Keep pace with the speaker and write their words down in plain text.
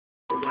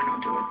why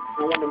not do it?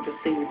 I want them to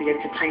see the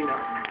entertainer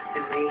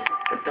in me,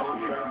 the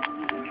dancer,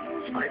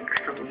 like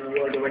some of the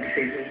world already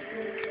sees me.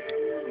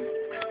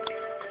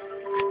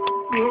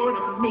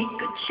 Wanna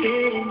make a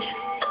change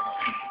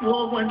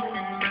for once in my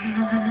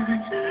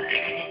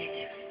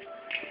life.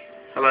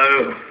 Hello.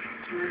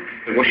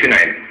 What's your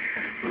name?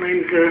 My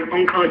name's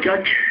Onka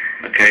Judge.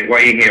 Okay, why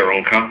are you here,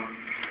 Onka?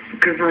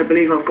 Because I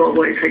believe I've got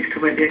what it takes to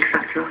win the X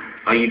Factor.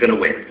 Are you going to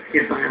win?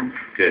 Yes, I am.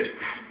 Good.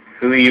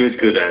 Who are you as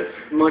good as?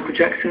 Michael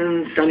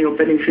Jackson, Daniel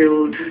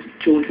Bedingfield,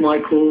 George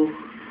Michael.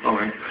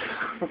 Alright.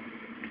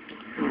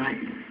 Alright,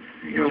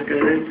 here I go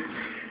then.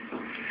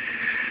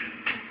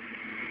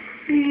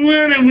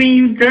 What have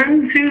we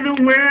done to the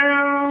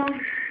world?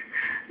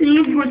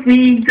 Look what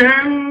we've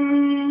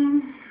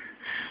done.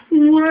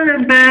 What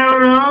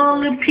about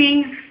all the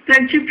peace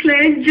that you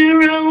pledged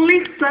your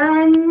only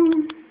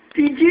son?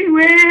 Did you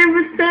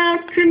ever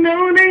start to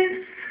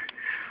notice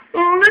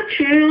all the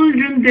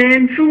children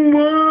dead from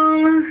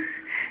war?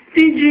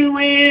 Did you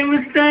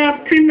ever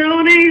stop to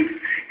notice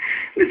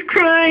this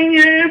crying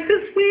earth,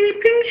 this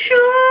weeping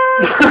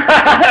shore?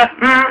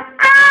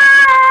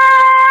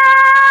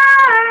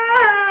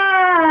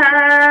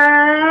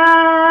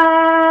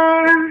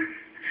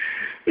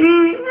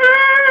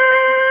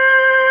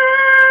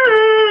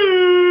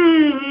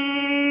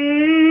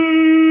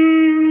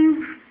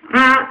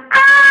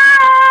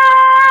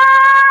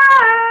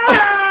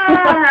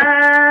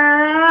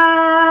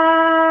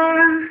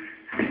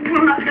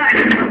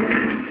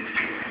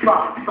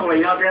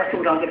 Sorry, I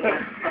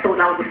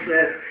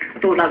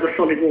thought that was a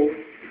solid wall.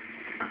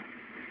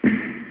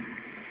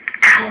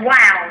 Oh,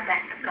 wow,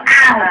 that's got to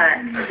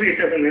hurt. That's what it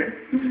says, isn't it?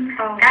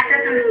 Oh, that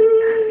doesn't...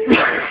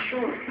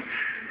 Sure.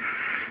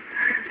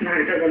 No,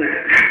 it doesn't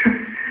hurt.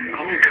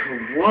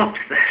 Onka, what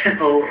the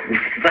hell was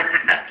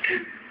that?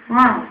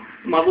 Wow.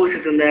 My voice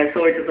isn't there,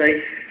 sorry to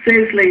say.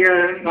 Seriously,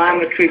 I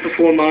am a true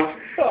performer.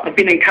 I've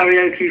been in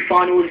karaoke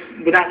finals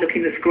without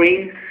looking at the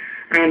screen,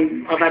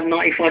 and I've had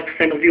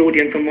 95% of the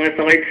audience on my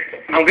side.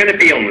 I'm going to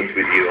be honest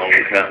with you,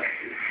 Onka.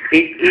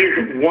 It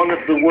is one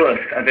of the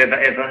worst I've ever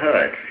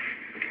heard.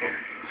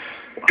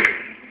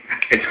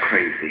 It's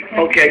crazy.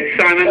 Okay,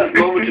 Simon,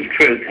 moment of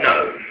truth.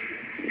 No.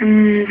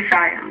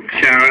 Sorry, Uncle.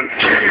 Sharon.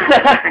 No,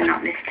 but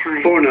not this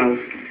time. 4 no's.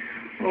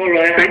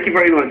 Alright. Thank you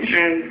very much.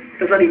 And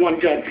there's only one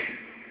judge.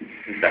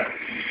 Who's that?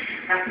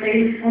 That's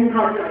me,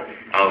 Onka Judge.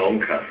 Oh,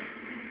 Onka.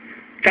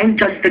 Don't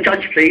judge the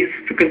judge, please,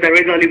 because there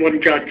is only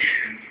one judge.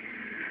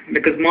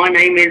 Because my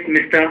name is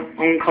Mr.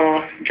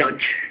 Onka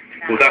Judge.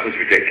 Well, that was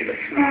ridiculous.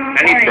 Oh,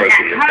 And he's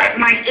broken the that hurt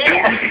my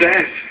ear. What's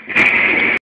that?